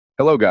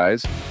Hello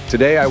guys,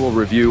 today I will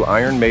review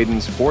Iron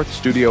Maiden's fourth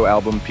studio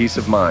album Peace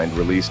of Mind,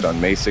 released on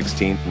May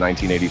 16,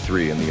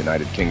 1983 in the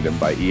United Kingdom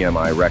by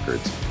EMI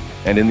Records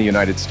and in the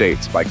United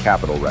States by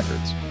Capitol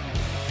Records.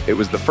 It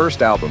was the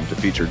first album to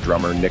feature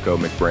drummer Nico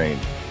McBrain,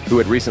 who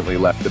had recently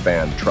left the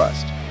band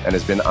Trust and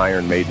has been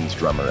Iron Maiden's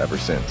drummer ever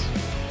since.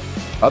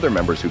 Other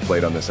members who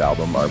played on this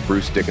album are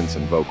Bruce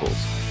Dickinson vocals,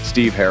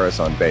 Steve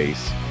Harris on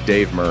bass,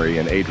 Dave Murray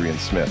and Adrian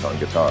Smith on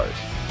guitars.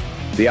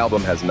 The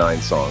album has 9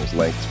 songs,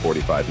 lengths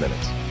 45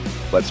 minutes.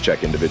 Let's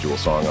check individual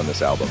song on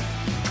this album.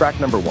 Track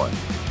number 1.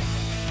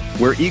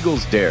 Where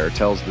Eagles Dare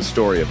tells the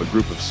story of a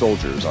group of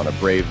soldiers on a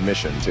brave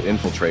mission to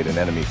infiltrate an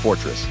enemy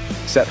fortress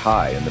set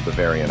high in the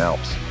Bavarian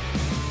Alps.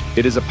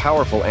 It is a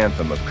powerful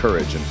anthem of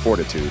courage and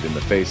fortitude in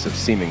the face of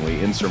seemingly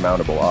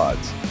insurmountable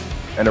odds,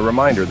 and a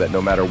reminder that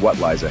no matter what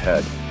lies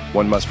ahead,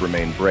 one must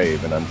remain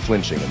brave and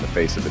unflinching in the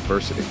face of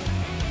adversity.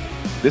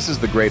 This is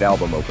the great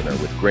album opener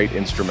with great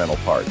instrumental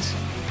parts,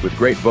 with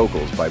great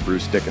vocals by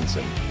Bruce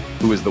Dickinson,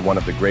 who is one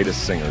of the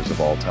greatest singers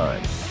of all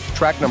time.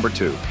 Track number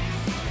 2.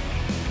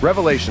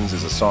 Revelations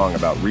is a song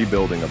about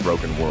rebuilding a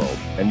broken world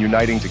and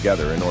uniting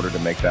together in order to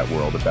make that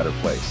world a better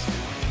place.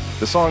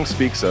 The song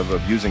speaks of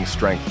using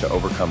strength to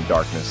overcome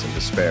darkness and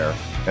despair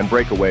and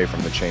break away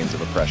from the chains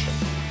of oppression.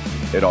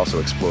 It also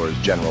explores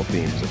general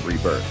themes of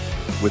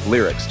rebirth, with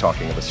lyrics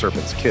talking of a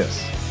serpent's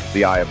kiss,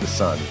 the eye of the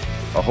sun,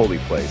 a holy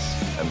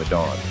place, and the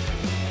dawn.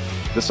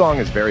 The song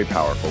is very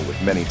powerful with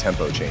many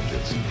tempo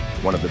changes,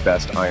 one of the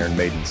best Iron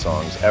Maiden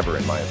songs ever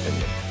in my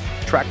opinion.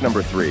 Track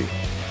number 3.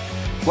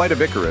 Flight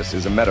of Icarus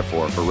is a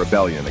metaphor for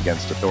rebellion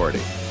against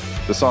authority.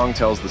 The song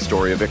tells the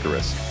story of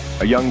Icarus,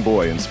 a young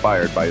boy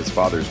inspired by his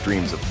father's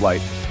dreams of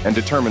flight and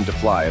determined to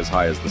fly as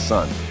high as the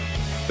sun.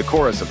 The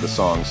chorus of the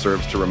song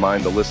serves to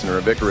remind the listener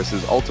of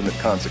Icarus's ultimate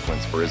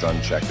consequence for his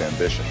unchecked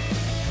ambition.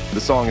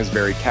 The song is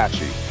very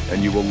catchy,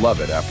 and you will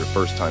love it after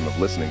first time of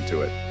listening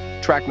to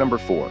it. Track number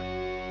 4.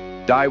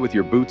 Die With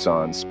Your Boots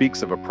On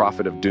speaks of a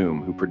prophet of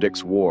doom who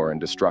predicts war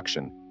and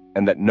destruction,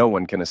 and that no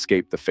one can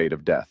escape the fate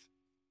of death.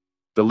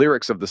 The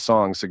lyrics of the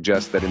song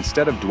suggest that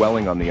instead of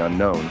dwelling on the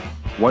unknown,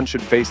 one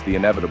should face the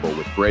inevitable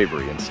with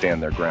bravery and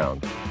stand their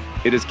ground.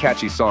 It is a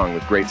catchy song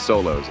with great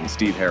solos and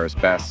Steve Harris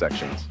bass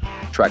sections.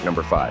 Track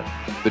number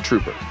 5. The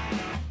Trooper.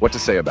 What to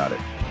say about it?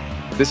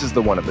 This is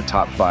one of the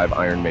top 5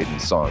 Iron Maiden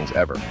songs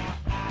ever.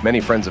 Many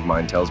friends of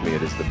mine tells me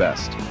it is the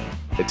best.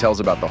 It tells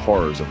about the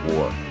horrors of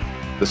war.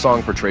 The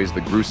song portrays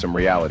the gruesome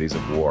realities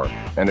of war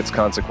and its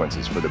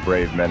consequences for the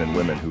brave men and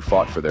women who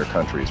fought for their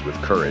countries with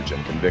courage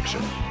and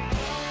conviction.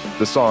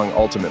 The song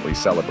ultimately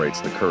celebrates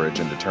the courage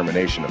and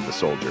determination of the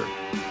soldier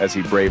as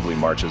he bravely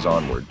marches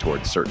onward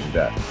towards certain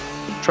death.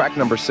 Track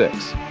number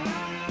 6.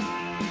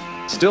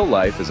 Still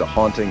Life is a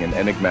haunting and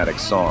enigmatic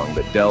song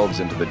that delves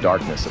into the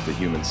darkness of the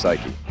human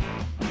psyche.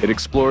 It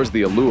explores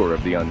the allure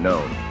of the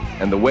unknown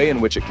and the way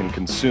in which it can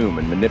consume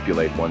and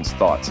manipulate one's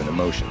thoughts and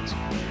emotions.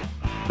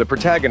 The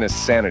protagonist's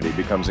sanity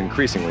becomes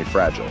increasingly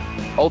fragile,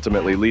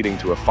 ultimately leading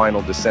to a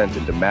final descent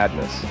into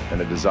madness and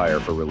a desire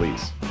for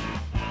release.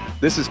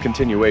 This is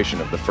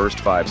continuation of the first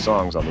 5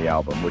 songs on the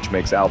album, which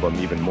makes album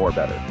even more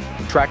better.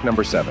 Track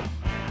number 7.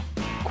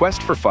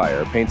 Quest for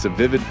Fire paints a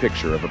vivid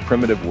picture of a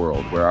primitive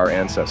world where our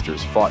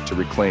ancestors fought to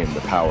reclaim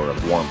the power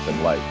of warmth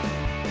and light.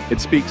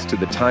 It speaks to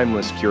the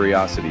timeless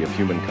curiosity of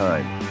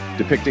humankind,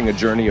 depicting a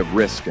journey of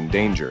risk and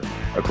danger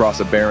across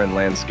a barren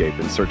landscape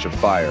in search of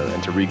fire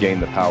and to regain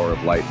the power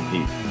of light and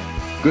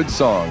heat. Good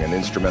song and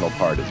instrumental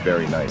part is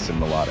very nice and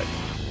melodic.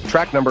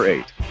 Track number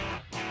 8.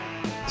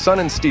 Sun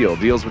and Steel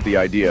deals with the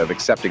idea of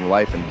accepting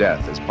life and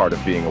death as part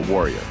of being a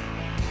warrior.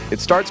 It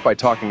starts by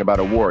talking about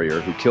a warrior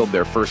who killed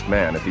their first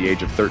man at the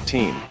age of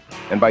 13,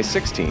 and by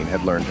 16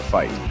 had learned to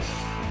fight.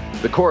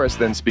 The chorus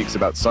then speaks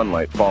about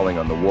sunlight falling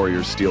on the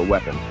warrior's steel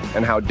weapon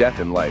and how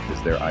death in life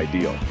is their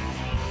ideal.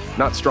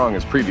 Not strong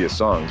as previous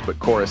songs, but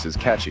chorus is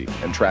catchy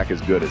and track is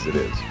good as it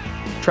is.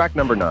 Track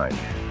number 9.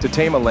 To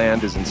Tame a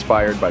Land is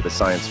inspired by the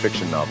science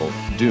fiction novel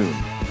Dune,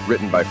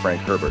 written by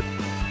Frank Herbert.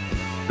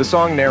 The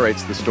song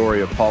narrates the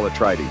story of Paul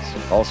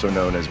Atreides, also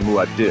known as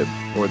Muad'Dib,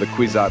 or the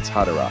Kwisatz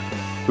Haderach,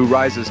 who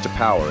rises to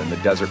power in the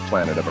desert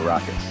planet of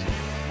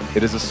Arrakis.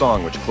 It is a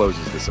song which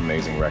closes this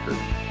amazing record.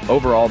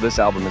 Overall, this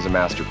album is a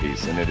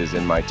masterpiece, and it is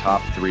in my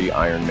top 3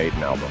 Iron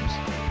Maiden albums.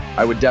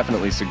 I would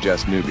definitely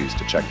suggest newbies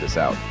to check this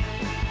out.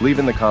 Leave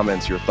in the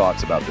comments your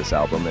thoughts about this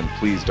album, and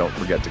please don't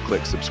forget to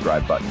click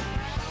subscribe button.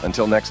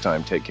 Until next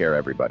time, take care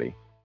everybody.